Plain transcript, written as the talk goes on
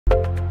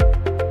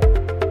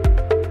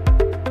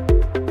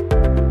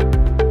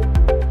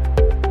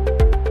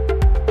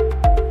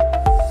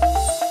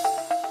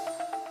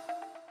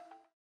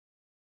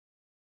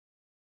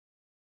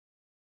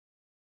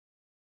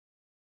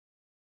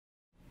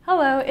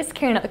Hello, it's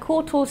Karen at the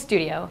Cool Tools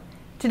Studio.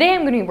 Today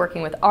I'm going to be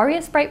working with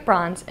Aureus Bright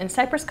Bronze and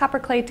Cyprus Copper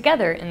Clay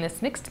together in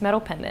this mixed metal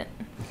pendant.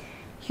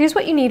 Here's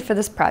what you need for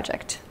this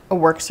project: a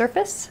work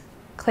surface,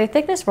 clay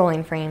thickness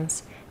rolling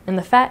frames, and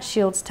the Fat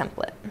Shields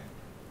template.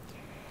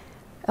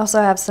 I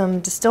also have some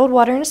distilled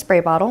water in a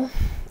spray bottle,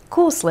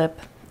 cool slip,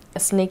 a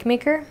snake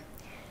maker,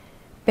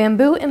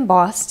 bamboo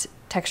embossed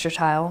texture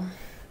tile,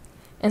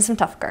 and some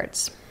tough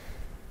guards.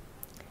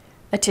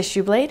 A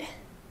tissue blade,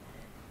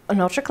 an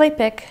ultra clay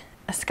pick,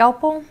 a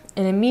scalpel,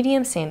 and a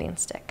medium sanding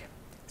stick.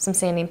 Some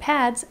sanding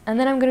pads, and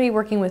then I'm going to be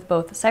working with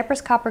both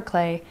Cyprus Copper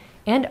Clay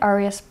and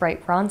Aureus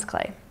Bright Bronze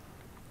clay.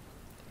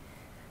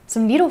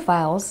 Some needle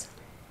files,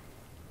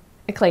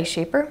 a clay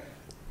shaper,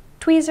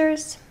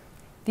 tweezers,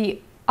 the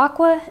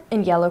aqua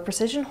and yellow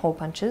precision hole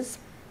punches,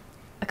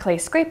 a clay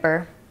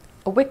scraper,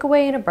 a wick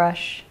away and a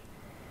brush,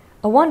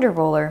 a wonder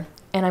roller,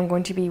 and I'm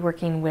going to be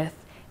working with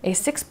a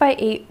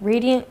 6x8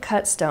 radiant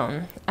cut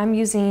stone. I'm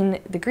using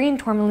the green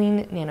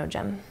tourmaline nano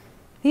gem.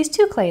 These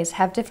two clays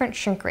have different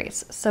shrink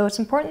rates, so it's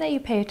important that you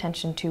pay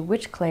attention to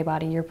which clay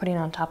body you're putting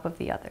on top of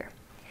the other.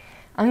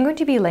 I'm going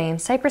to be laying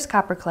Cyprus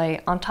Copper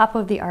Clay on top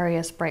of the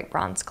Aureus Bright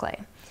Bronze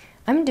clay.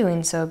 I'm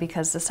doing so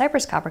because the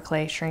Cyprus Copper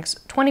Clay shrinks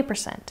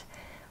 20%,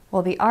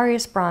 while the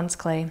Aureus Bronze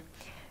clay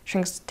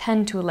shrinks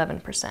 10 to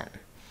 11%.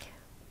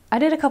 I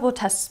did a couple of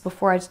tests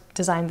before I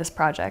designed this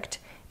project,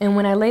 and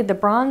when I laid the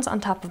bronze on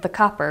top of the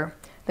copper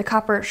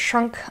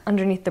shrunk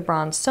underneath the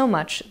bronze so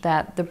much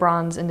that the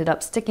bronze ended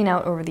up sticking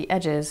out over the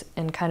edges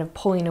and kind of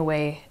pulling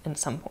away in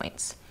some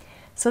points.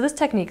 So this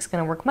technique is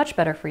going to work much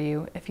better for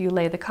you if you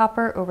lay the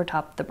copper over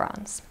top of the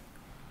bronze.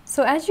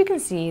 So as you can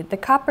see, the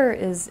copper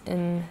is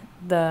in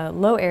the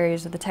low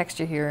areas of the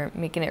texture here,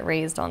 making it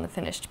raised on the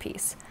finished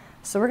piece.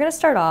 So we're going to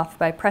start off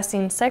by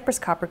pressing Cyprus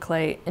Copper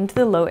Clay into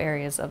the low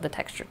areas of the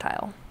texture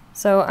tile.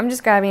 So I'm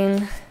just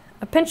grabbing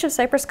a pinch of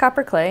Cyprus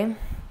Copper Clay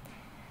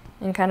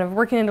and kind of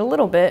working it a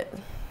little bit,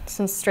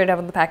 since straight out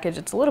of the package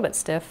it's a little bit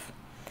stiff,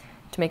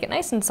 to make it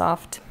nice and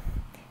soft.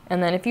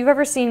 And then if you've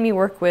ever seen me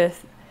work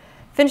with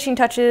finishing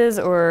touches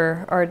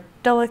or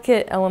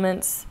delicate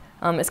elements,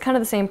 it's kind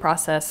of the same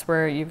process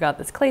where you've got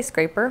this clay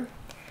scraper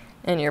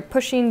and you're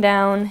pushing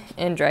down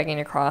and dragging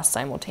across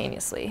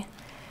simultaneously.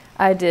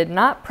 I did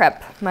not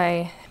prep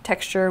my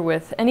texture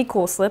with any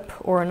cool slip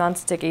or a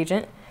non-stick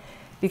agent,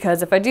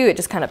 because if I do, it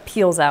just kind of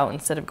peels out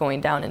instead of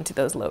going down into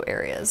those low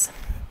areas.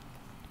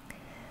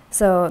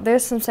 So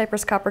there's some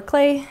Cyprus Copper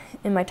Clay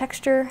in my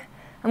texture.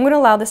 I'm going to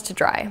allow this to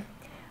dry.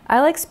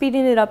 I like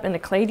speeding it up in a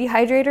clay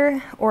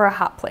dehydrator or a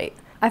hot plate.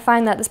 I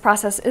find that this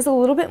process is a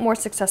little bit more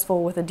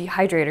successful with a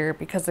dehydrator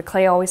because the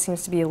clay always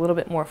seems to be a little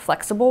bit more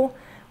flexible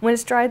when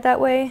it's dried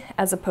that way,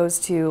 as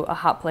opposed to a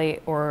hot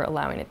plate or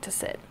allowing it to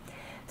sit.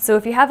 So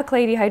if you have a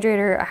clay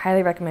dehydrator, I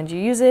highly recommend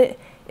you use it.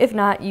 If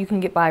not, you can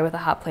get by with a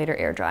hot plate or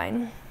air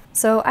drying.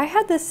 So I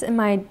had this in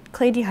my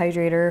clay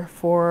dehydrator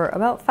for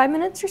about 5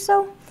 minutes or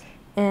so.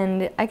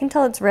 And I can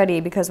tell it's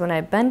ready because when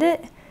I bend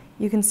it,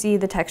 you can see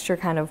the texture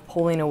kind of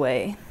pulling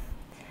away.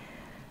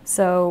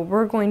 So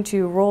we're going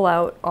to roll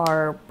out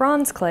our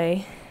bronze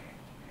clay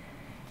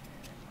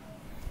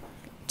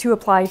to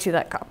apply to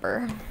that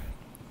copper.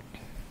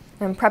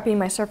 I'm prepping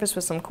my surface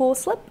with some cool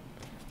slip.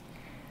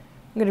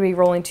 I'm going to be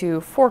rolling to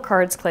 4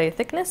 cards clay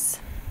thickness.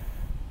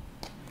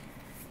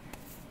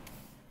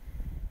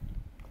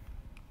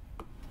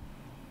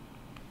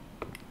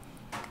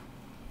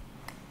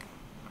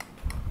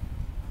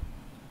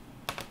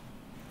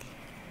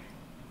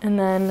 And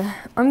then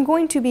I'm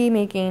going to be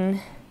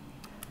making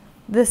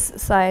this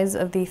size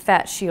of the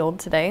Fat Shield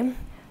today.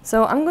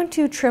 So I'm going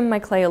to trim my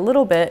clay a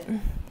little bit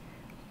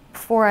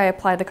before I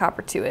apply the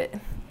copper to it.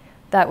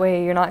 That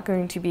way you're not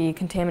going to be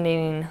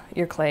contaminating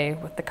your clay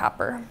with the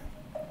copper.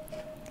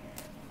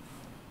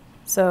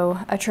 So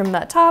I trimmed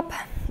that top.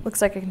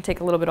 Looks like I can take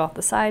a little bit off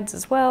the sides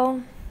as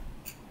well.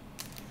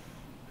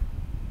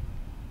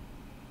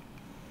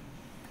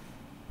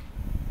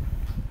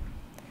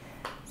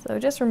 So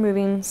just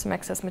removing some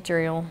excess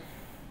material.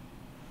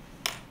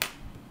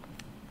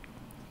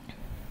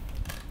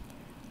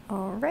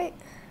 All right,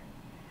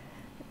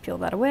 peel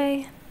that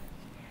away.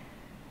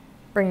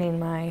 Bringing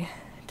my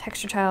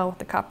texture tile with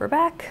the copper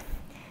back.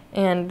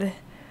 And I'm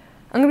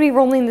gonna be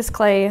rolling this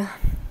clay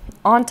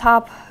on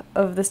top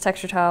of this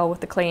texture tile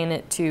with the clay in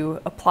it to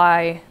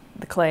apply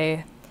the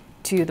clay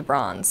to the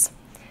bronze.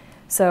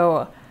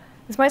 So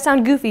this might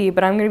sound goofy,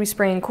 but I'm gonna be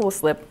spraying cool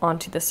slip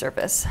onto this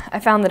surface. I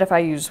found that if I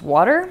use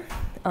water,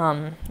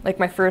 like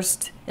my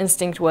first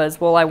instinct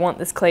was, well, I want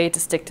this clay to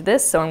stick to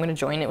this, so I'm going to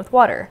join it with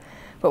water.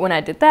 But when I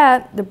did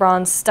that, the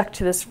bronze stuck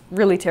to this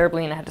really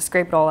terribly and I had to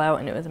scrape it all out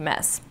and it was a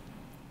mess.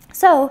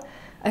 So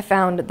I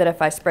found that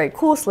if I spray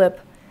cool slip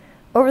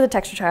over the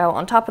texture tile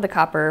on top of the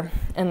copper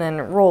and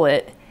then roll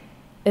it,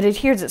 it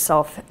adheres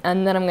itself,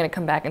 and then I'm going to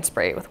come back and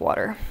spray it with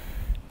water.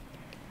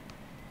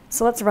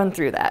 So let's run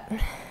through that.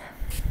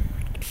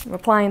 I'm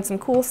applying some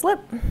cool slip.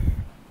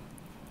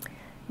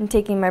 I'm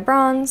taking my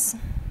bronze,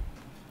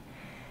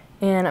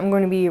 and I'm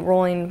going to be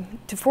rolling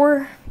to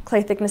 4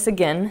 clay thickness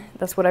again.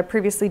 That's what I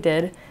previously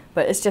did,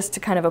 but it's just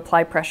to kind of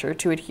apply pressure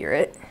to adhere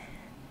it.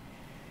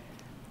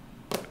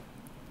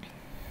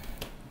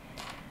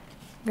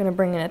 I'm going to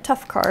bring in a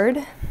tough card.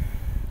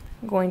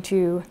 I'm going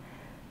to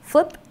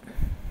flip,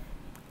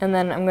 and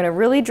then I'm going to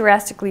really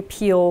drastically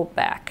peel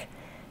back.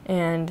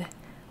 And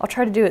I'll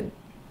try to do it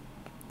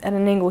at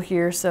an angle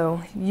here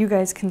so you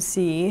guys can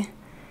see.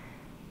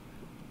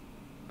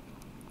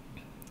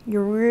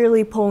 You're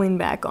really pulling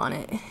back on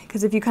it,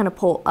 because if you kind of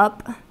pull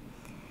up,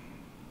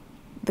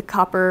 the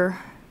copper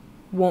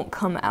won't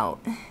come out.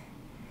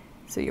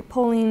 So you're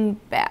pulling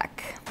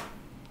back.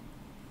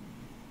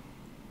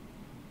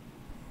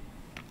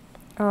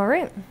 All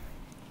right.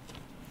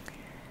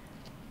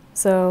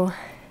 So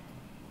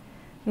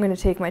I'm going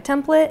to take my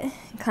template,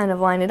 kind of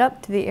line it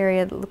up to the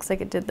area that looks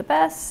like it did the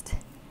best.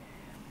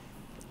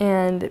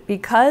 And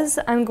because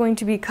I'm going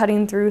to be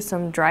cutting through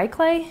some dry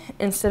clay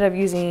instead of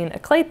using a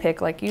clay pick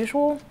like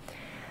usual,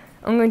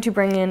 I'm going to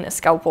bring in a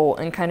scalpel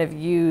and kind of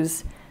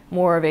use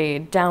more of a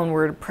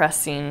downward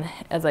pressing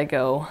as I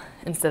go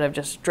instead of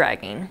just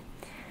dragging,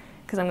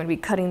 because I'm going to be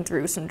cutting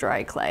through some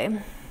dry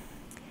clay.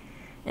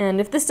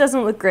 And if this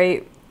doesn't look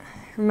great,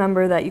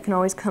 remember that you can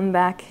always come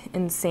back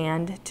and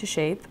sand to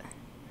shape.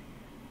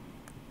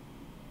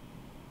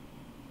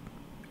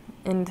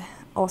 And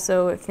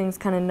also, if things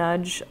kind of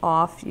nudge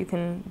off, you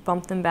can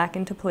bump them back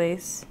into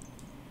place.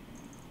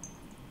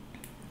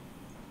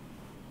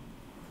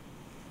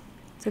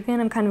 So again,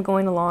 I'm kind of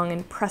going along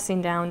and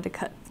pressing down to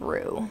cut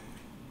through.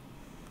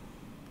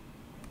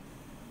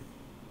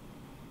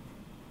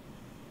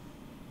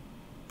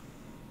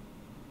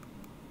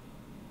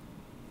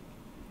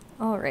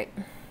 All right.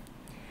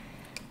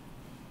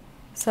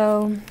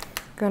 So I'm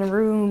going to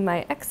remove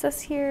my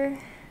excess here.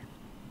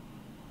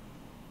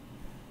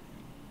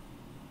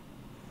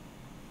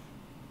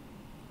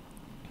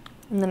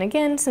 And then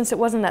again, since it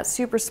wasn't that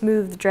super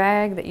smooth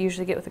drag that you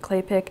usually get with a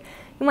clay pick,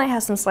 you might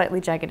have some slightly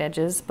jagged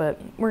edges,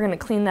 but we're going to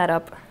clean that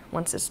up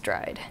once it's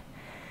dried.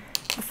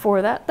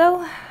 Before that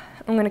though,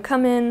 I'm going to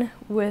come in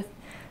with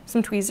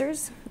some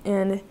tweezers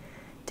and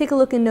take a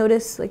look and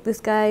notice, like this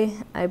guy,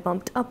 I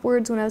bumped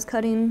upwards when I was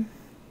cutting.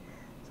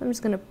 So I'm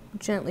just going to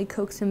gently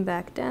coax him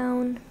back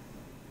down.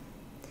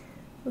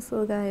 This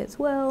little guy as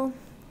well.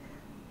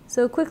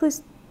 So quickly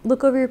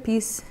look over your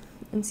piece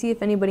and see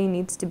if anybody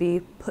needs to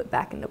be put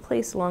back into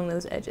place along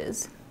those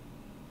edges.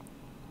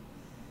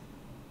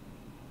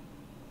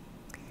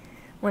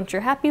 Once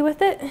you're happy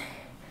with it,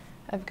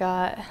 I've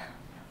got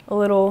a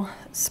little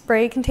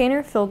spray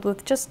container filled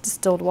with just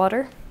distilled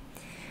water.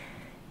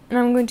 And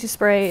I'm going to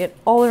spray it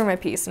all over my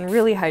piece and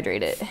really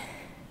hydrate it.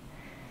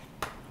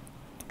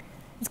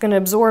 It's going to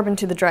absorb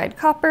into the dried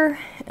copper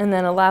and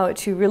then allow it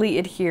to really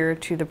adhere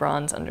to the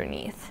bronze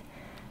underneath.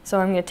 So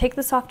I'm going to take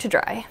this off to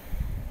dry.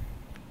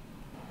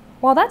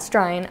 While that's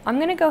drying, I'm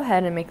going to go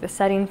ahead and make the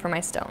setting for my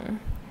stone.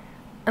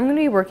 I'm going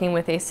to be working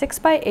with a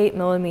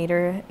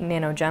 6x8mm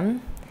nano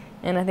gem,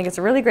 and I think it's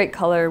a really great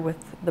color with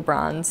the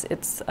bronze.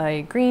 It's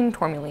a green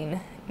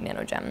tourmaline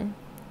nano gem.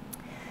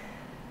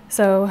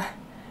 So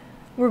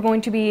we're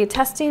going to be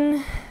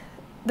testing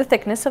the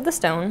thickness of the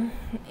stone,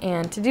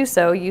 and to do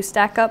so you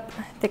stack up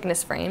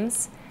thickness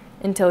frames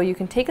until you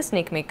can take a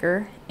snake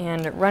maker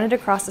and run it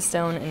across the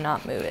stone and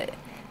not move it.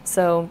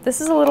 So this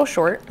is a little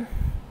short,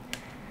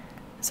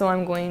 so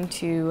I'm going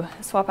to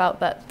swap out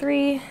that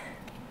 3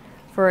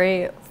 for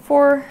a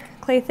 4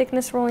 clay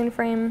thickness rolling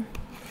frame.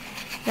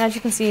 And as you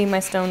can see, my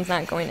stone's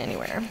not going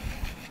anywhere.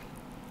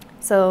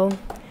 So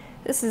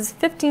this is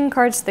 15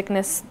 cards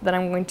thickness that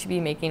I'm going to be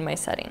making my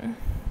setting.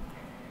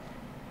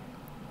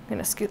 I'm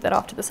going to scoot that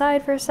off to the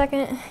side for a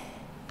second,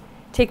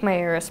 take my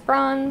Aureus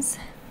Bronze,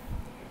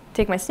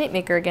 take my snake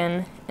maker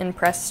again, and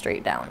press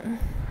straight down.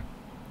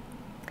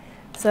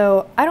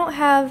 So I don't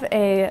have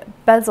a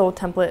bezel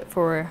template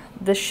for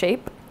this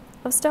shape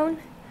of stone,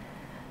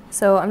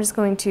 so I'm just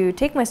going to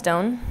take my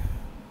stone,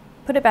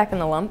 put it back in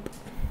the lump,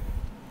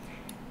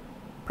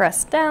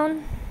 press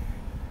down,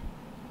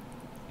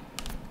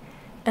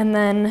 and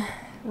then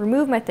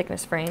remove my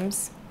thickness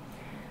frames.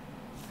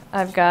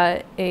 I've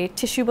got a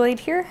tissue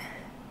blade here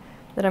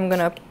that I'm going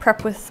to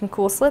prep with some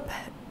cool slip,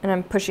 and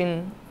I'm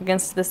pushing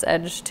against this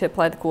edge to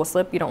apply the cool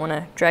slip. You don't want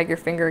to drag your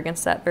finger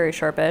against that very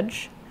sharp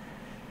edge.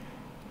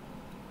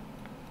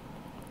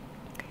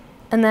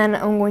 And then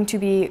I'm going to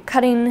be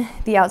cutting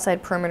the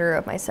outside perimeter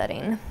of my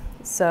setting.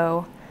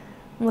 So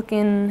I'm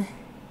looking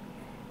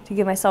to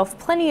give myself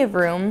plenty of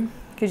room,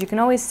 because you can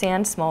always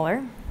sand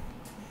smaller.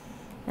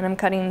 And I'm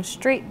cutting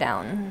straight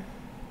down.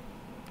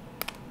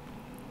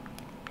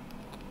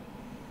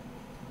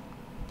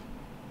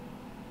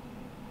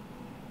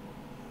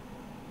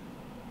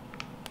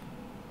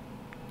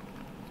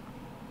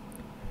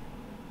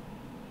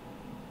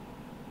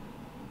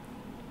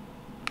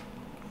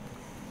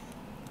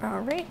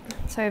 All right,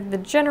 so I have the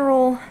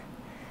general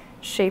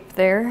shape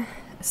there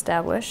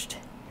established,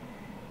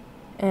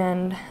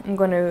 and I'm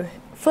going to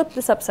flip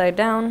this upside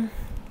down,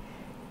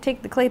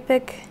 take the clay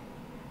pick,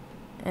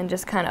 and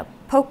just kind of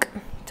poke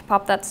to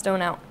pop that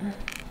stone out.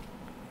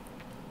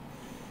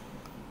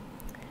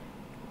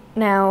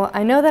 Now,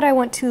 I know that I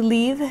want to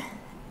leave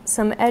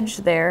some edge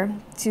there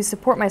to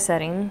support my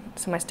setting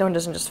so my stone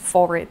doesn't just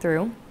fall right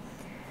through.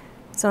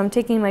 So I'm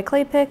taking my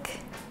clay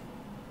pick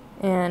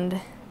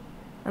and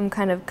I'm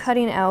kind of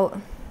cutting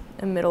out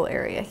a middle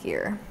area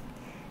here.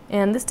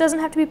 And this doesn't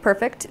have to be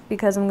perfect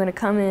because I'm going to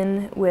come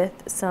in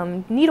with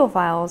some needle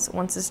files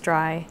once it's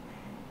dry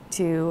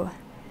to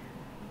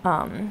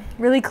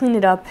really clean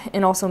it up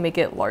and also make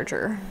it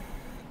larger.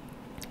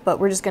 But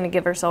we're just going to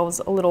give ourselves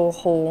a little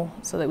hole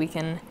so that we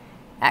can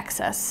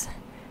access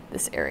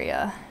this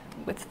area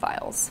with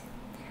files.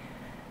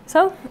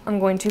 So I'm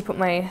going to put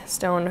my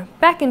stone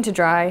back into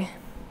dry.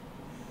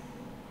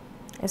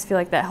 I just feel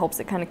like that helps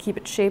it kind of keep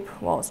its shape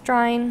while it's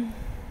drying.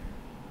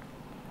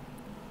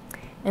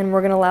 And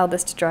we're going to allow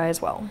this to dry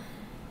as well.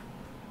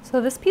 So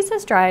this piece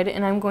is dried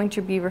and I'm going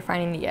to be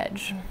refining the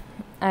edge.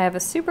 I have a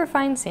super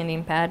fine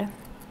sanding pad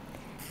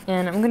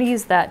and I'm going to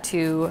use that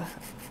to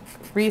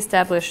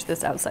reestablish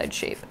this outside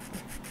shape.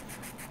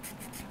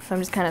 So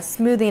I'm just kind of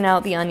smoothing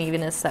out the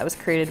unevenness that was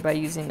created by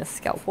using the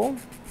scalpel.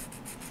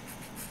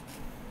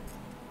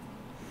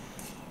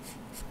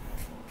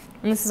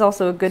 And this is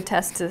also a good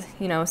test to,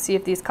 see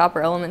if these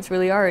copper elements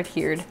really are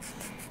adhered.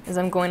 As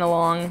I'm going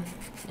along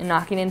and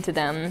knocking into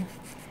them,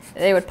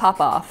 they would pop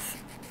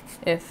off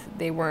if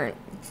they weren't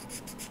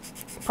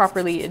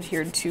properly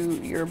adhered to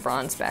your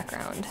bronze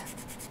background.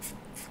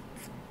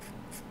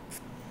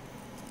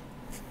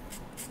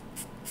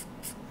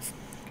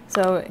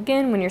 So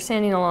again, when you're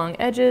sanding along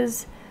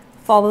edges,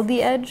 follow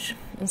the edge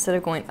instead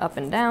of going up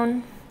and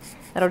down.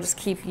 That'll just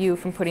keep you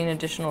from putting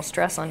additional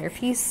stress on your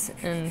piece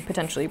and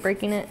potentially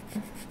breaking it.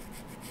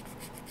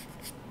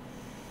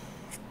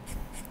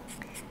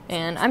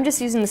 And I'm just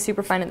using the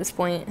superfine at this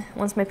point.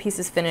 Once my piece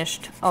is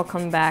finished, I'll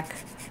come back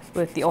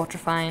with the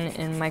ultrafine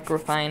and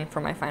microfine for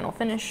my final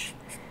finish.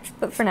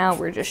 But for now,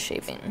 we're just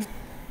shaping.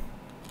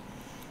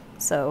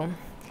 So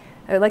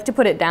I would like to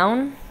put it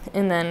down,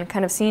 and then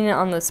kind of seeing it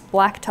on this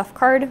black tough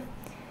card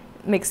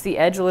makes the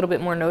edge a little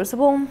bit more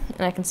noticeable,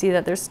 and I can see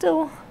that there's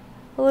still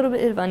a little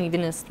bit of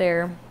unevenness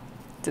there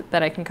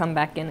that I can come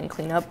back in and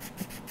clean up.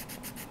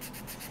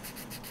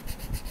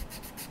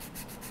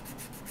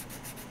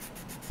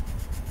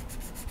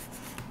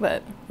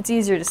 But it's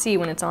easier to see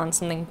when it's on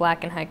something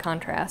black and high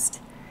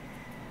contrast.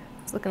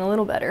 It's looking a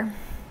little better.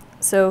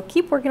 So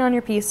keep working on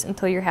your piece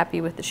until you're happy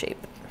with the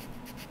shape.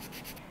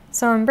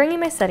 So I'm bringing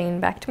my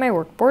setting back to my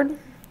workboard,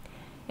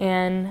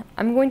 and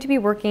I'm going to be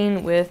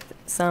working with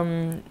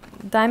some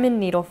diamond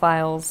needle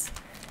files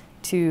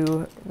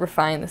to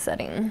refine the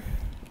setting.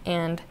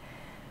 And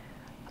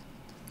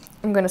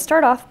I'm going to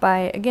start off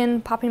by, again,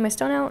 popping my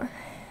stone out.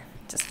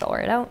 Just fell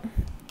right out.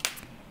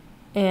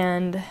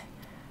 And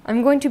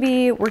I'm going to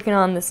be working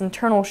on this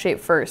internal shape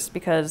first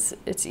because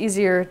it's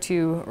easier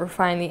to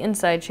refine the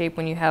inside shape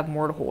when you have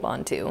more to hold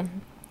on to.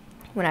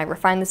 When I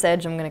refine this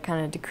edge, I'm going to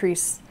kind of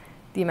decrease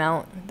the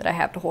amount that I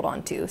have to hold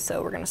on to.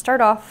 So we're going to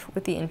start off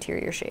with the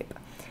interior shape.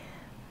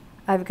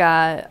 I've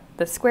got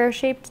the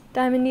square-shaped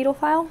diamond needle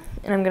file,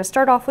 and I'm going to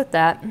start off with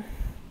that.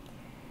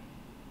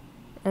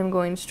 I'm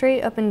going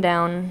straight up and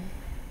down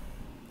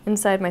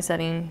inside my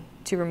setting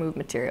to remove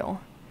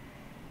material.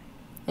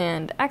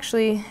 And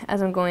actually,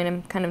 as I'm going,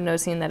 I'm kind of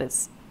noticing that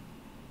it's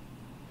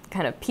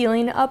kind of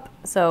peeling up.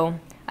 So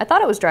I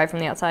thought it was dry from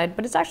the outside,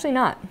 but it's actually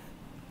not.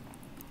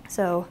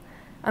 So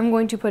I'm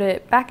going to put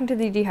it back into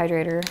the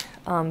dehydrator,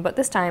 but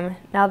this time,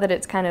 now that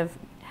it's kind of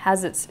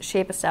has its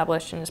shape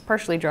established and is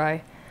partially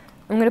dry,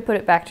 I'm going to put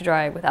it back to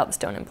dry without the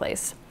stone in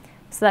place.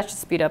 So that should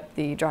speed up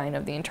the drying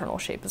of the internal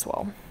shape as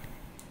well.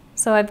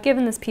 So I've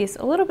given this piece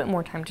a little bit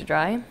more time to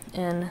dry,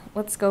 and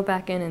let's go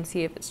back in and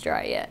see if it's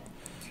dry yet.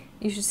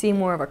 You should see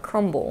more of a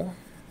crumble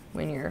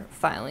when you're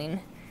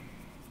filing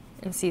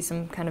and see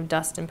some kind of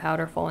dust and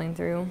powder falling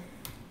through.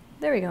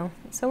 There we go.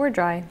 So we're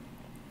dry.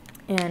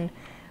 And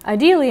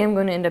ideally, I'm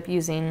going to end up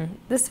using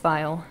this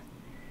file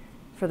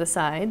for the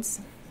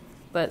sides,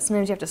 but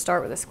sometimes you have to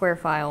start with a square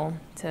file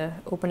to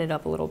open it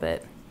up a little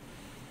bit.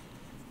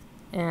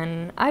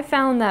 And I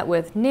found that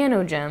with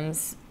nano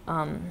gems,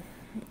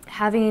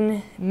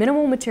 having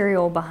minimal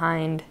material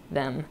behind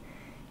them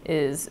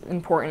is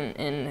important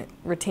in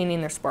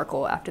retaining their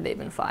sparkle after they've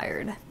been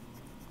fired.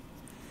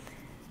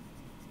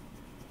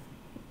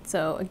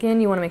 So again,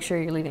 you want to make sure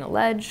you're leaving a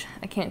ledge.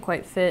 I can't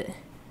quite fit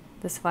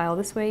this file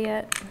this way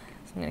yet,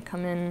 so I'm going to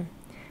come in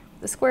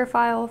with a square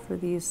file for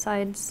these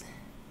sides.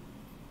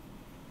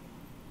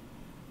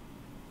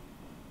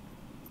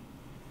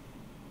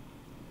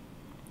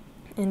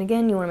 And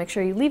again, you want to make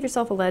sure you leave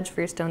yourself a ledge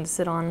for your stone to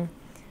sit on,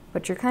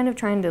 but you're kind of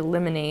trying to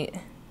eliminate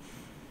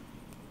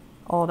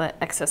all that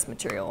excess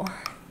material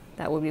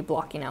that would be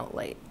blocking out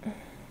light.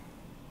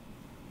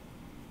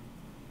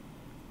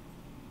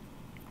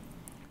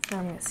 So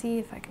I'm going to see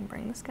if I can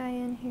bring this guy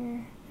in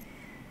here.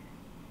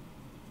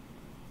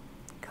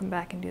 Come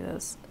back and do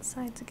those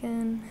sides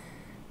again.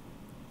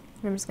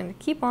 And I'm just going to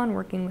keep on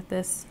working with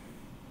this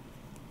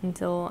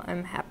until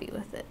I'm happy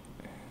with it.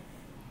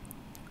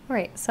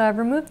 Alright, so I've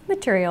removed the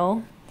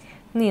material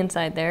from the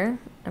inside there.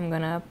 I'm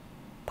going to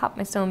pop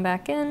my stone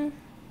back in,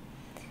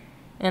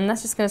 and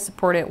that's just going to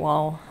support it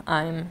while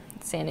I'm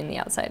sanding the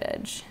outside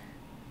edge.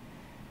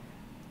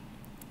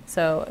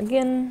 So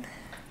again,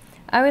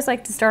 I always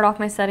like to start off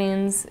my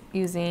settings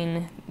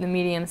using the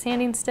medium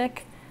sanding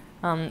stick.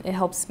 It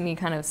helps me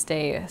kind of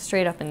stay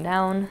straight up and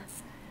down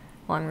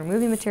while I'm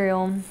removing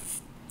material.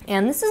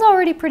 And this is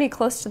already pretty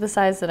close to the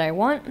size that I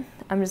want.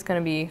 I'm just going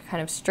to be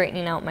kind of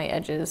straightening out my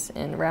edges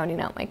and rounding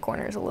out my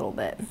corners a little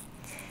bit.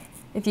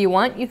 If you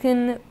want, you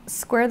can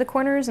square the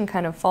corners and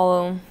kind of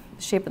follow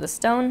the shape of the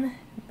stone,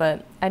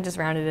 but I just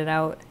rounded it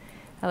out.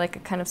 I like a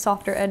kind of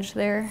softer edge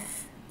there.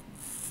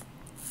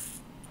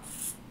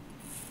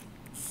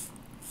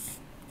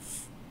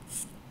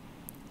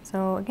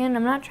 So again,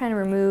 I'm not trying to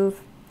remove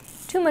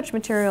too much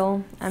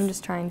material. I'm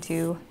just trying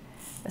to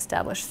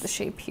establish the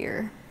shape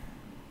here.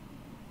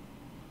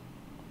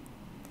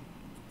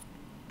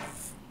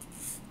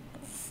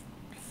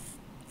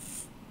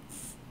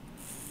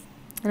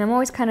 And I'm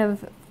always kind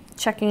of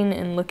checking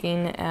and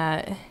looking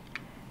at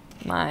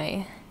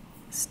my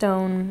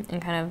stone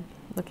and kind of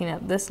looking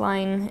at this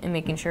line and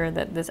making sure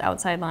that this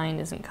outside line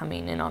isn't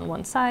coming in on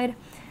one side.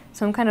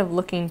 So I'm kind of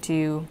looking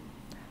to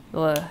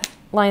the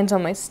lines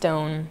on my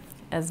stone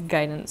as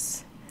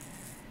guidance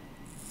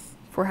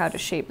for how to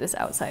shape this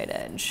outside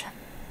edge.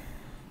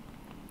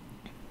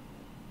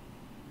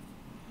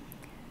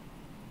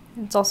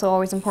 It's also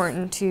always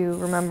important to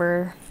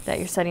remember that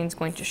your setting is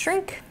going to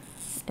shrink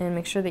and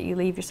make sure that you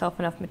leave yourself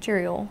enough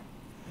material,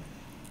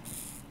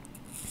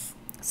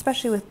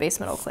 especially with base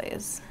metal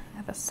clays. They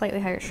have a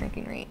slightly higher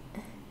shrinking rate.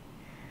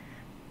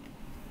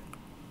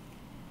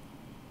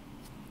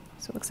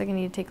 So it looks like I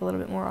need to take a little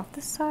bit more off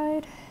this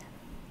side.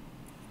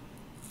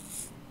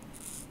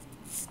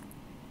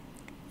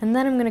 And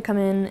then I'm going to come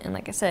in, and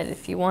like I said,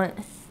 if you want,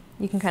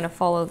 you can kind of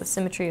follow the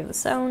symmetry of the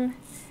stone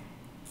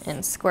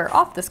and square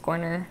off this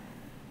corner,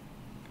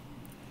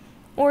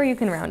 or you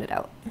can round it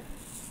out.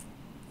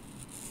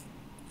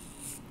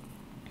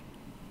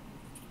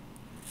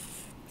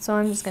 So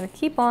I'm just going to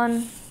keep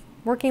on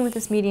working with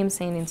this medium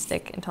sanding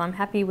stick until I'm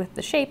happy with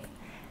the shape,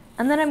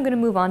 and then I'm going to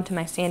move on to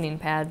my sanding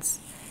pads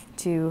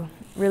to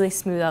really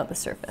smooth out the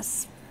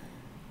surface.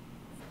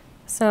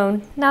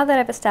 So now that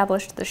I've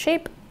established the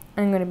shape,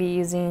 I'm going to be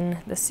using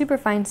the super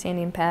fine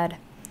sanding pad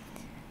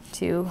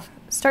to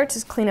start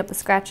to clean up the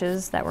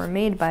scratches that were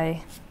made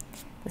by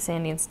the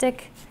sanding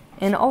stick.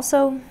 And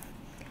also,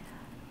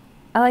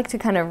 I like to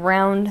kind of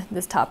round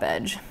this top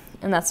edge,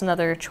 and that's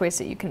another choice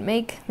that you can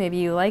make. Maybe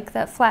you like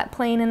that flat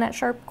plane in that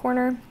sharp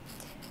corner,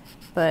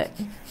 but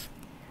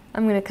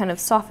I'm going to kind of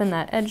soften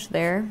that edge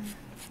there,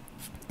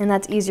 and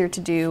that's easier to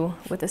do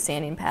with a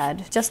sanding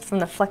pad, just from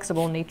the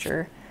flexible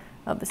nature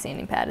of the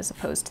sanding pad as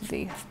opposed to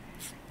the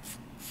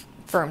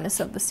firmness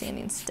of the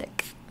sanding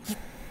stick.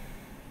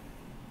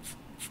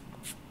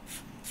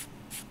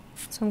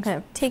 So I'm kind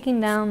of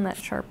taking down that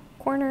sharp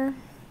corner,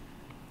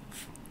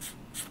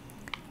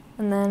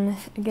 and then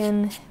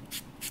again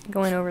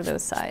going over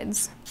those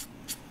sides.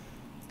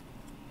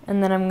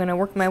 And then I'm going to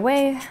work my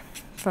way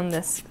from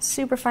this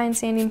super fine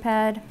sanding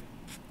pad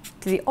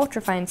to the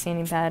ultra fine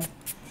sanding pad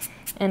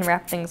and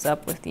wrap things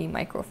up with the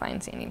micro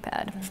fine sanding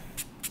pad.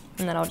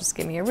 And that'll just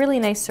give me a really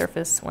nice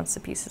surface once the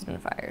piece has been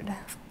fired.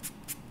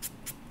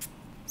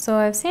 So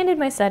I've sanded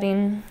my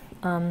setting,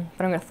 but I'm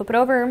going to flip it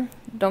over.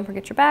 Don't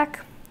forget your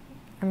back.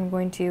 I'm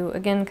going to,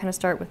 again, kind of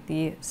start with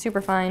the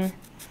super fine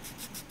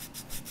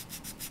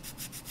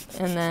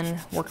and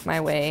then work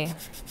my way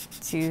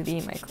to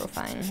the micro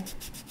fine.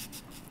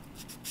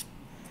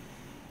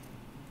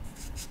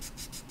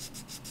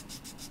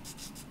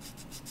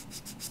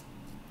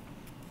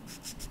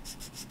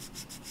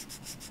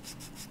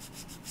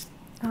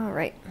 All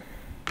right.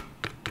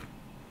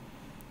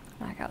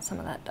 Knock out some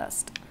of that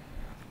dust.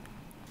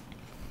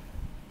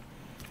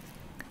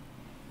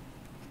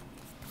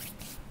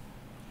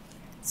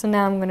 So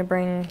now I'm going to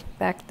bring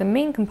back the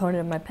main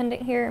component of my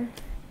pendant here,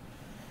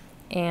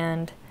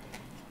 and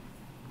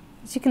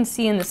as you can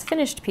see in this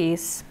finished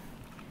piece,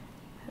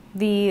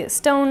 the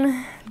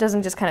stone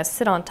doesn't just kind of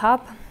sit on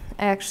top.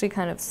 I actually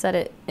kind of set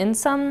it in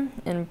some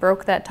and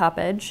broke that top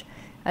edge.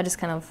 I just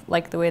kind of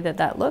like the way that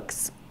that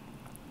looks.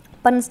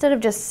 But instead of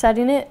just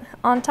setting it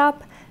on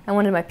top, I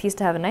wanted my piece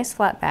to have a nice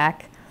flat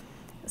back.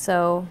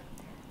 So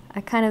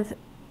I kind of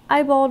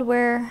eyeballed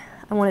where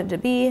I want it to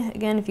be.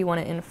 Again, if you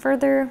want it in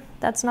further,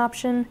 that's an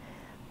option,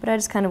 but I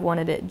just kind of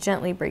wanted it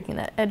gently breaking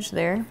that edge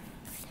there.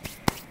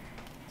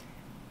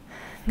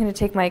 I'm going to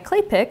take my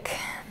clay pick.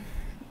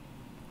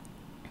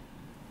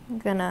 I'm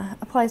going to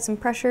apply some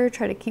pressure,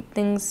 try to keep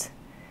things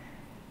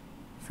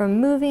from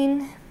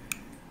moving.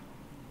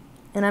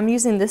 And I'm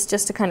using this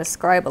just to kind of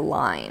scribe a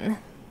line.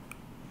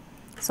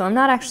 So I'm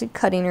not actually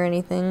cutting or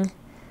anything.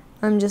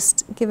 I'm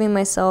just giving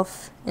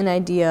myself an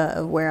idea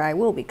of where I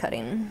will be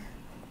cutting.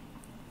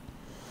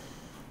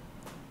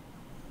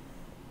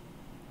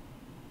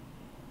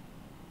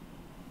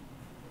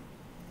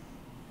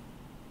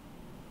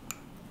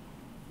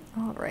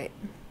 All right,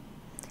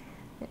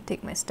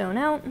 take my stone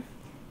out,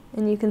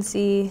 and you can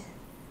see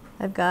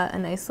I've got a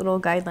nice little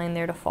guideline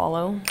there to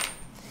follow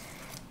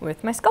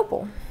with my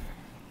scalpel.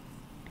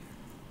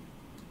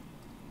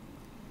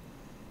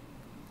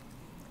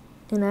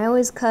 And I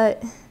always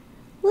cut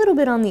a little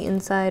bit on the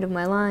inside of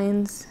my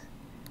lines,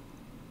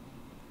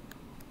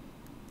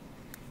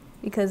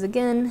 because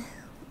again,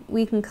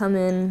 we can come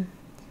in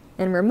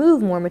and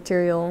remove more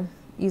material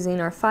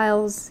using our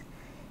files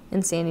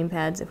and sanding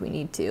pads if we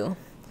need to.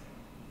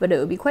 But it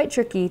would be quite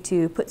tricky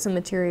to put some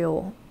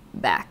material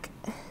back.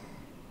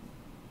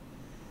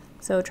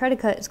 So try to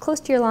cut as close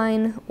to your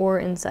line or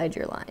inside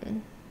your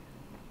line.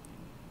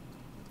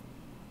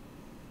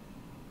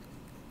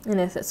 And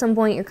if at some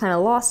point you're kind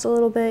of lost a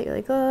little bit, you're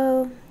like,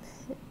 oh,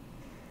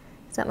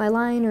 is that my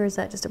line or is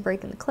that just a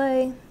break in the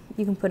clay?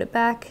 You can put it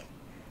back,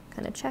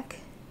 kind of check,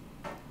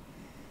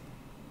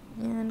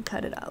 and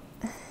cut it out.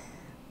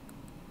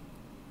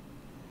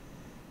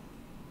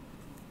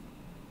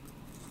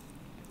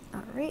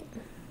 All right.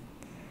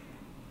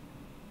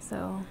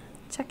 So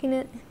checking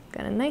it,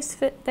 got a nice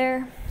fit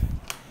there.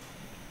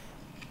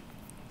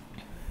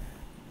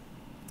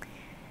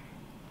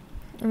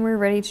 And we're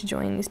ready to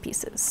join these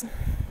pieces.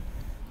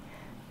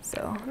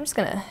 So I'm just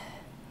gonna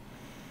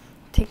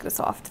take this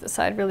off to the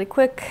side really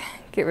quick,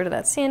 get rid of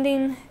that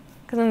sanding,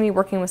 because I'm gonna be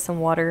working with some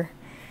water.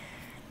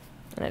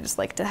 And I just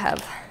like to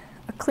have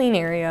a clean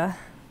area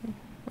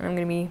when I'm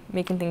gonna be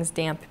making things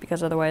damp,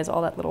 because otherwise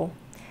all that little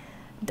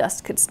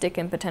dust could stick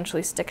and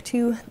potentially stick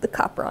to the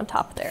copper on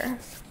top there.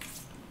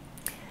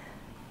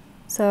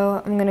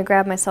 So I'm gonna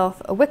grab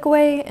myself a wick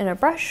away and a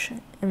brush,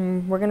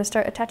 and we're gonna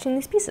start attaching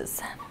these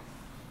pieces.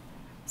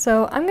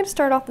 So I'm gonna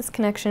start off this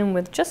connection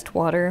with just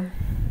water,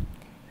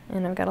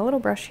 and I've got a little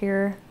brush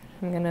here.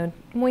 I'm gonna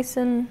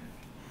moisten,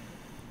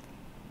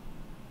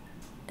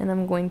 and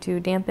I'm going to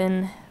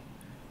dampen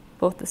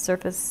both the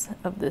surface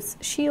of this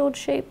shield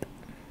shape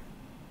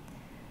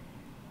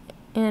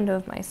and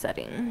of my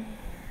setting.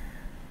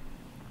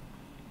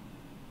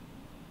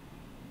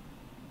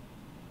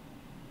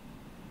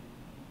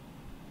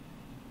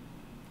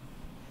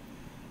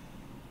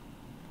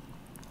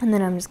 And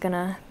then I'm just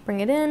gonna bring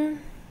it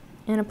in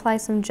and apply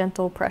some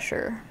gentle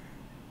pressure.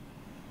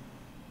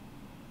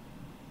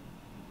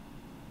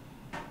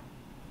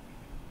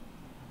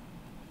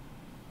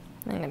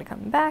 I'm going to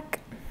come back,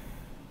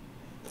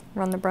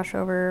 run the brush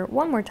over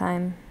one more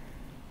time,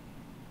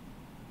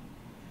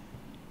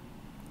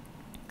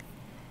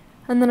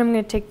 and then I'm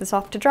going to take this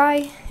off to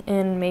dry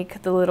and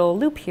make the little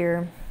loop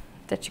here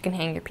that you can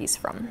hang your piece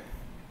from.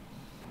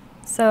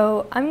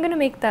 So I'm going to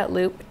make that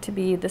loop to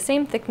be the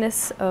same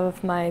thickness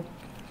of my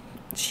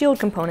shield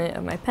component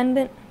of my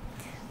pendant,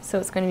 so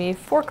it's going to be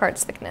 4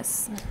 cards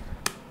thickness.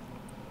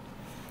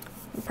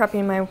 I'm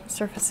prepping my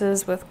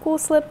surfaces with Cool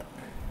Slip,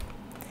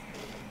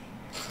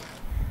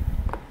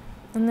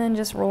 and then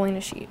just rolling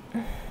a sheet.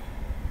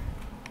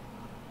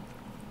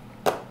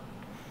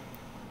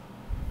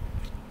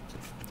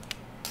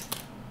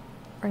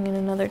 Bring in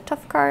another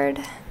tough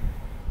card.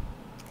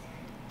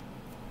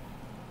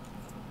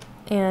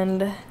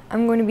 And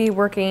I'm going to be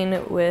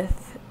working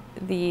with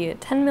the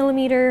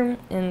 10mm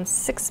and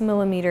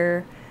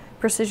 6mm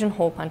precision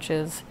hole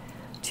punches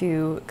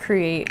to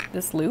create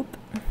this loop.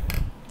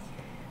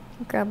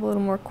 Grab a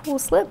little more Cool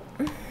Slip.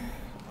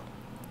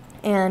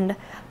 And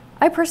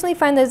I personally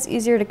find that it's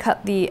easier to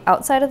cut the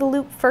outside of the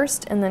loop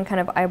first and then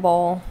kind of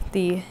eyeball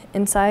the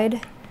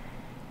inside.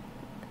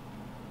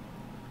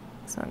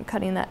 So I'm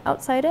cutting that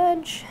outside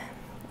edge,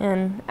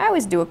 and I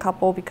always do a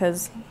couple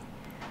because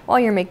while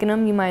you're making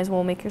them, you might as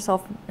well make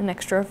yourself an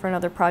extra for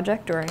another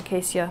project, or in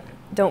case you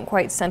don't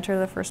quite center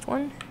the first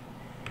one.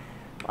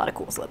 A lot of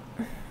Cool Slip.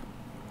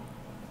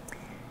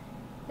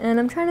 And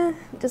I'm trying to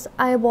just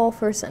eyeball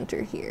for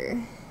center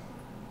here.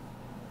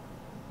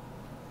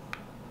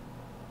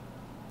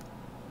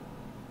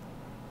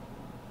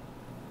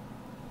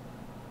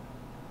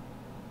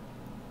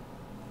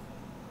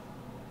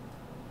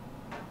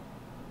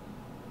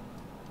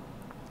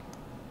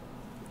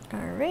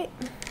 Alright,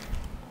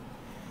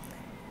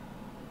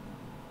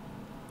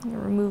 I'm going to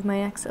remove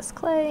my excess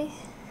clay.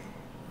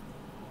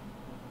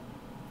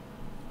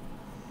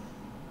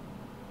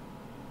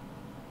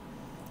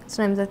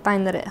 Sometimes I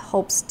find that it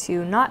helps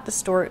to not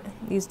distort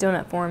these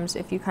donut forms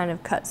if you kind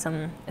of cut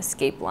some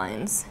escape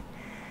lines.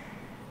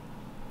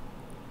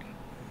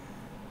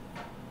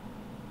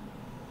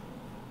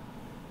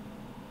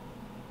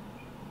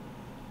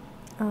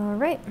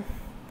 Alright.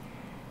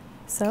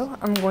 So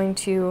I'm going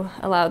to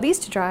allow these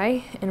to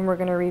dry, and we're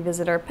going to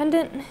revisit our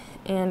pendant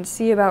and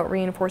see about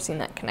reinforcing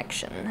that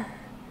connection.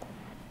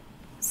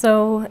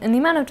 So in the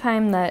amount of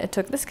time that it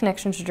took this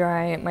connection to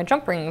dry, my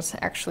jump rings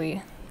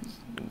actually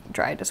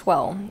dried as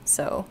well.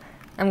 So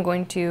I'm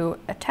going to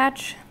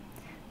attach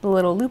the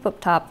little loop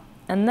up top,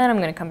 and then I'm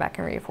going to come back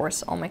and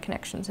reinforce all my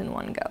connections in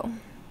one go.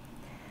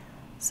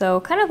 So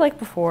kind of like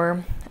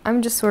before,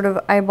 I'm just sort of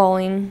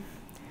eyeballing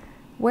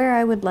where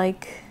I would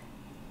like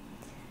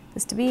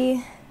this to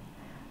be.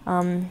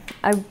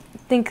 I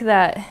think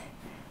that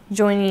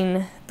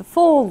joining the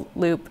full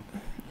loop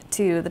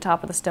to the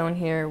top of the stone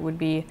here would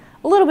be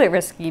a little bit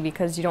risky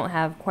because you don't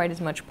have quite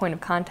as much point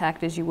of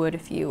contact as you would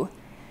if you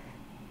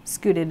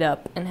scooted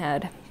up and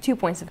had 2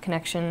 points of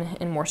connection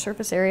and more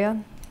surface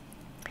area.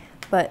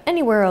 But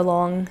anywhere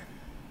along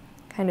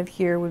kind of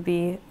here would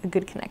be a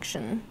good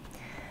connection.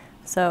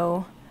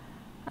 So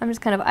I'm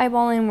just kind of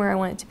eyeballing where I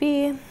want it to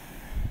be,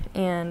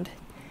 and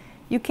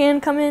you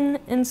can come in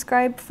and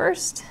scribe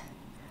first,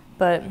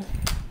 but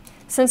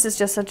since it's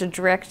just such a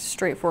direct,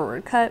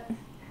 straightforward cut,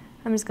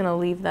 I'm just gonna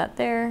leave that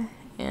there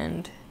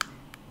and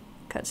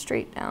cut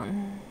straight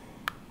down.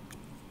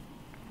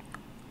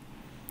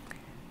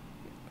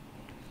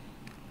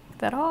 Take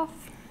that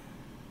off,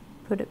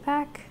 put it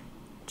back,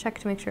 check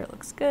to make sure it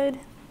looks good.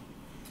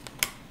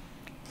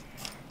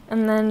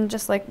 And then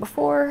just like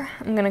before,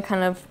 I'm gonna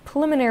kind of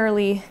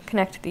preliminarily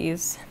connect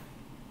these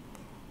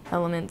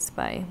elements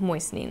by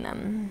moistening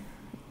them.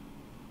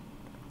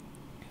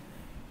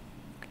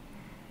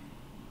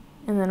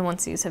 And then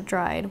once these have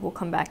dried, we'll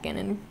come back in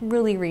and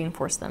really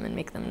reinforce them and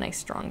make them nice,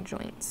 strong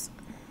joints.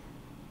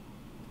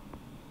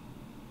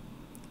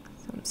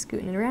 So I'm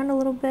scooting it around a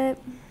little bit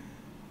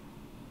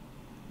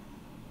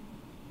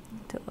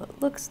until it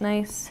looks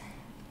nice.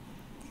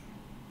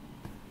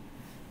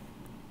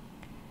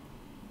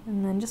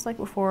 And then just like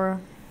before,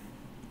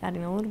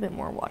 adding a little bit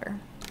more water.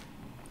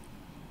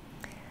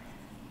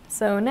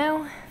 So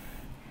now,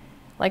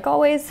 like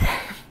always,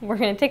 we're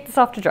going to take this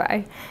off to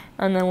dry,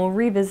 and then we'll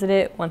revisit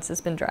it once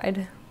it's been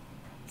dried.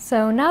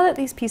 So now that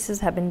these pieces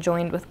have been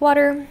joined with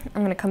water,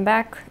 I'm going to come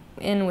back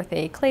in with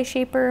a clay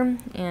shaper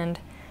and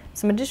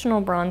some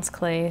additional bronze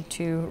clay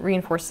to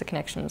reinforce the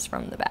connections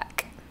from the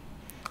back.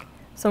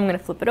 So I'm going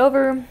to flip it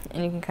over,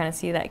 and you can kind of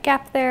see that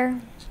gap there.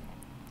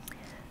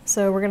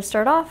 So we're going to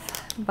start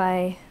off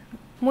by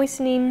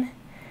moistening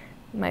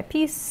my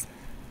piece.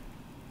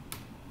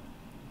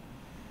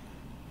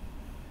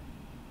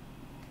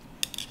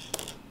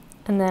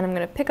 And then I'm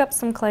going to pick up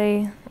some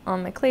clay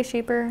on my clay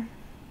shaper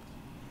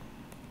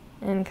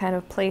and kind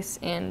of place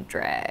and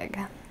drag.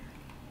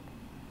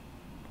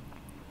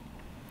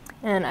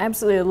 And I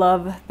absolutely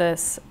love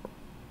this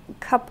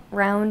cup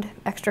round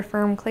extra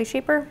firm clay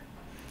shaper.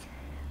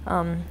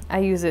 I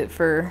use it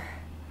for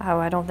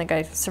I don't think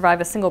I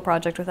survive a single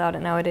project without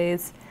it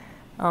nowadays.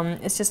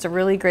 It's just a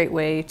really great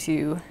way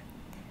to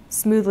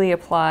smoothly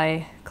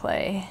apply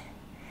clay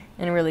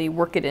and really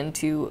work it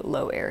into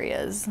low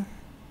areas.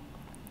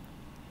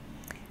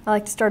 I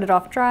like to start it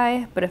off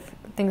dry, but if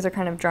things are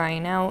kind of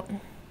drying out,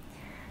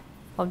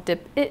 I'll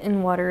dip it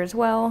in water as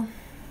well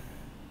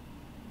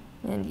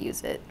and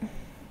use it.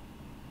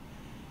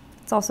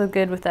 It's also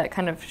good with that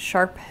kind of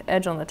sharp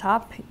edge on the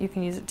top. You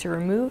can use it to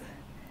remove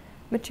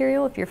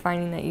material if you're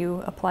finding that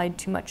you applied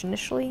too much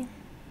initially.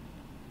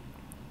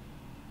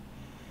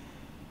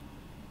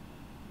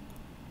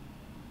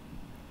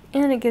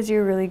 And it gives you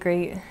a really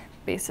great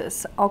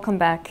basis. I'll come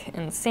back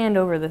and sand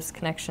over this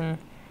connection,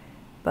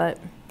 but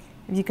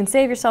if you can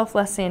save yourself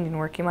less sanding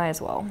work, you might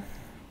as well.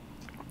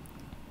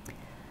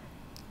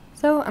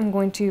 So I'm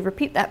going to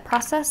repeat that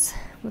process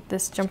with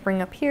this jump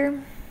ring up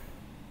here.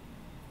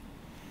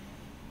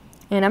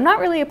 And I'm not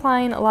really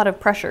applying a lot of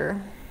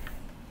pressure.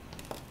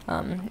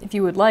 If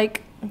you would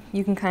like,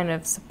 you can kind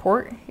of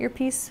support your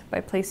piece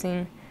by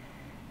placing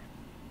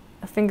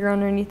a finger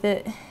underneath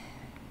it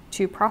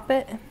to prop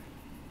it.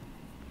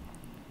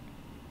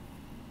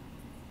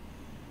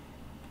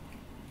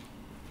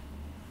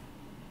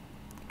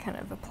 Kind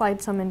of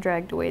applied some and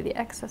dragged away the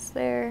excess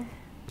there.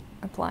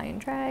 Apply and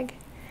drag.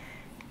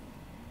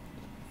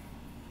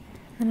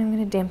 And I'm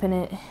going to dampen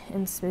it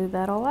and smooth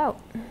that all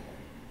out.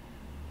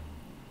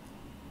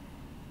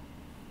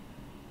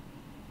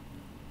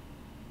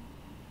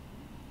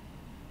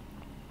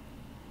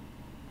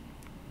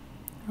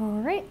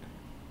 All right.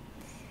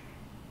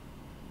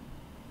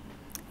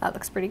 That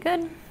looks pretty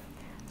good.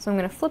 So I'm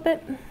going to flip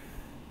it.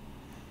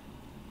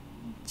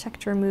 Check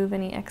to remove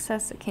any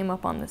excess that came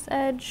up on this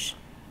edge.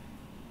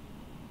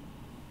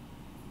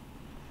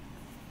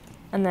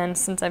 And then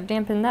since I've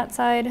dampened that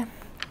side, I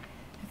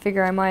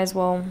figure I might as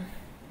well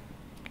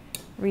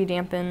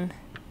re-dampen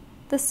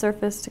this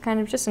surface to kind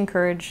of just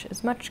encourage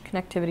as much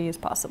connectivity as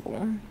possible.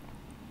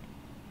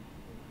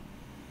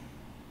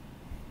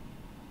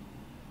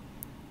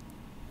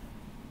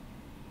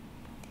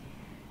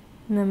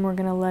 And then we're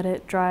going to let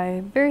it dry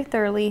very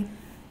thoroughly,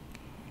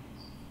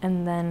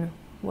 and then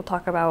we'll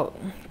talk about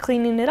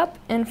cleaning it up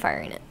and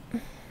firing it.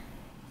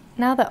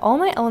 Now that all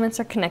my elements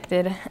are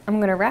connected, I'm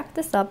going to wrap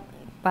this up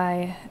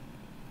by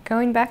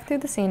going back through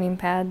the sanding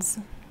pads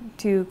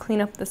to clean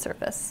up the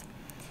surface.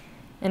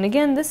 And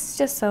again, this is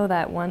just so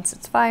that once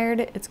it's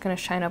fired, it's going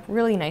to shine up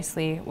really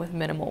nicely with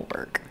minimal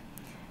work.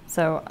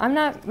 So I'm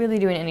not really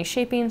doing any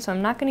shaping, so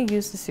I'm not going to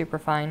use the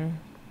superfine.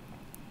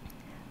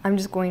 I'm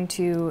just going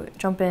to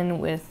jump in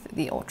with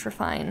the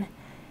ultrafine.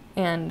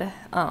 And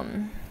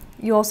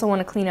you also want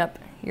to clean up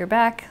your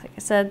back. Like I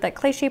said, that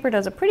clay shaper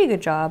does a pretty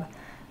good job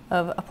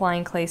of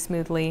applying clay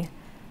smoothly,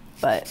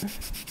 but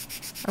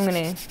I'm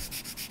going to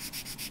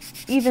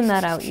even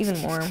that out even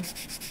more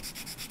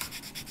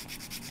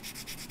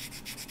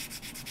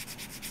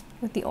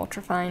with the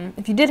ultrafine.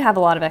 If you did have a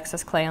lot of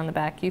excess clay on the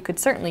back, you could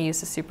certainly use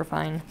the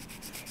superfine.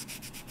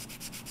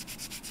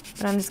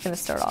 But I'm just going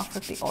to start off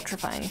with the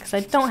ultrafine because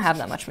I don't have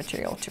that much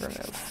material to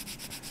remove.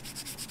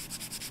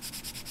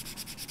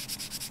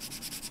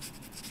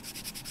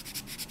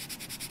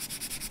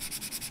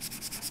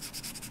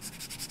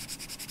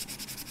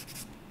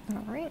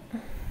 All right. So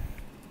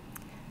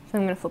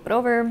I'm going to flip it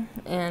over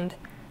and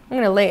I'm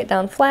going to lay it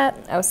down flat.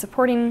 I was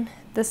supporting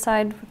this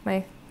side with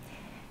my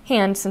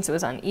hand since it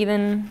was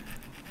uneven,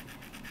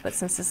 but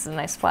since this is a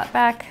nice flat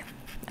back,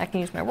 I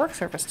can use my work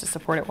surface to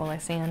support it while I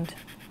sand.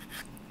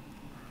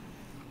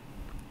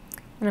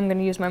 And I'm going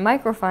to use my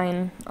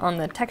microfine on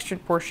the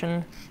textured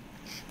portion.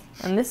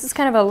 And this is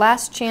kind of a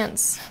last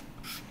chance.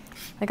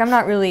 Like, I'm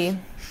not really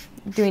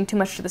doing too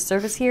much to the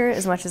surface here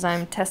as much as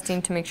I'm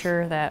testing to make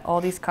sure that all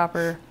these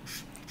copper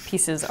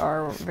pieces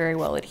are very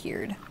well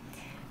adhered.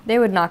 They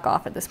would knock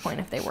off at this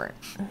point if they weren't.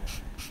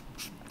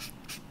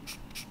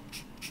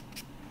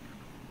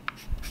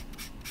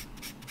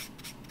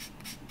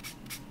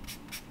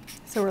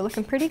 So we're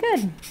looking pretty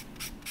good.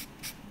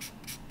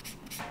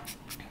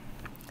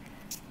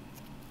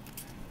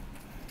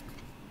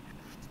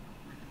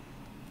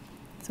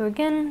 So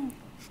again,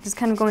 just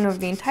kind of going over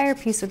the entire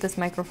piece with this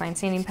microfine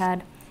sanding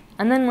pad.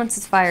 And then once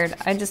it's fired,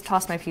 I just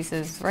toss my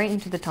pieces right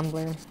into the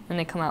tumbler and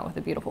they come out with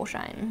a beautiful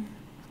shine.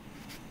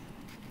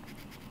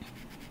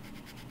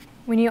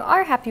 When you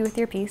are happy with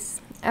your piece,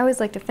 I always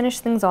like to finish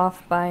things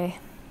off by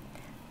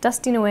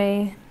dusting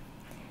away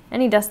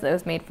any dust that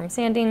was made from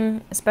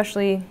sanding.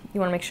 Especially, you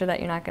want to make sure that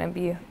you're not going to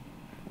be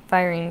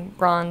firing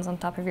bronze on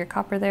top of your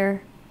copper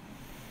there.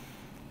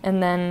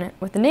 And then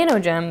with the nano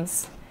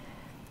gems,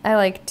 I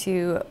like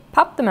to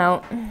pop them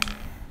out,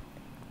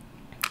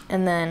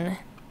 and then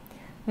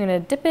I'm going to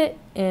dip it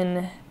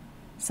in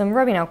some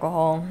rubbing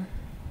alcohol,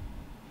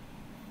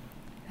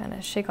 kind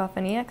of shake off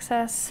any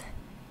excess,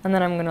 and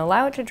then I'm going to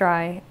allow it to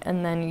dry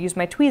and then use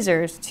my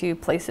tweezers to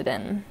place it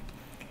in.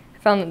 I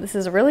found that this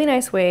is a really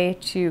nice way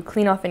to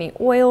clean off any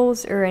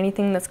oils or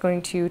anything that's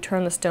going to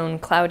turn the stone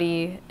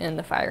cloudy in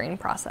the firing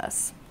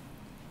process.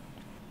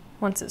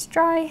 Once it's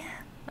dry,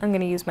 I'm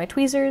going to use my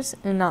tweezers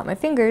and not my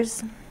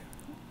fingers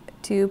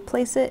to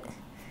place it,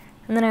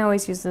 and then I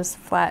always use this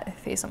flat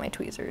face on my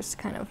tweezers to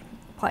kind of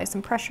apply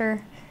some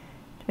pressure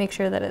to make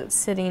sure that it's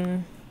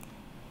sitting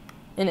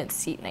in its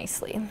seat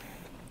nicely.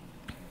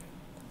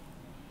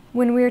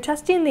 When we were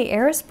testing the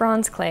Aureus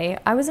Bronze clay,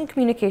 I was in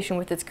communication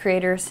with its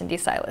creator, Cindy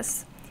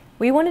Silas.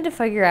 We wanted to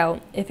figure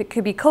out if it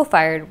could be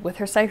co-fired with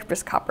her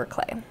Cyprus Copper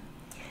Clay.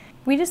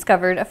 We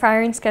discovered a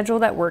firing schedule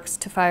that works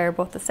to fire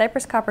both the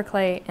Cyprus Copper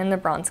Clay and the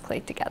bronze clay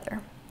together.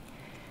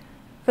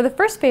 For the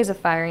first phase of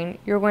firing,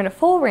 you're going to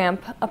full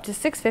ramp up to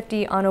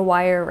 650 on a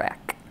wire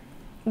rack.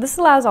 This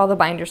allows all the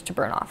binders to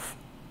burn off.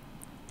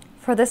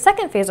 For the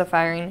second phase of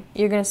firing,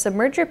 you're going to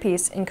submerge your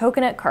piece in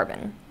coconut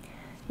carbon.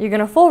 You're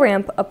going to full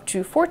ramp up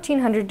to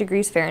 1400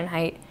 degrees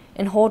Fahrenheit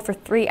and hold for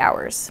 3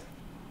 hours.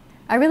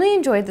 I really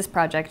enjoyed this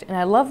project, and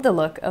I love the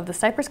look of the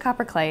Cyprus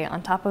Copper Clay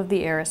on top of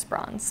the Aureus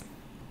Bronze.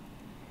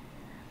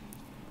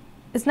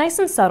 It's nice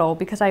and subtle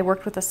because I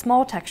worked with a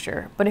small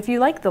texture, but if you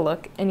like the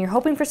look and you're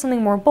hoping for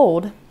something more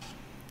bold,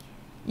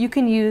 you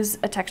can use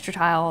a texture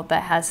tile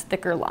that has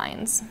thicker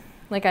lines,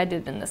 like I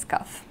did in this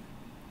cuff.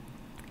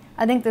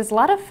 I think there's a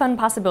lot of fun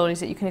possibilities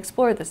that you can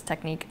explore with this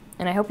technique,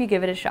 and I hope you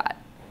give it a shot.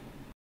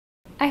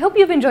 I hope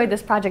you've enjoyed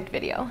this project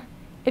video.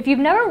 If you've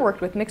never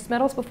worked with mixed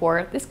metals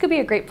before, this could be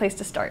a great place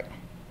to start.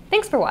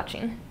 Thanks for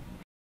watching.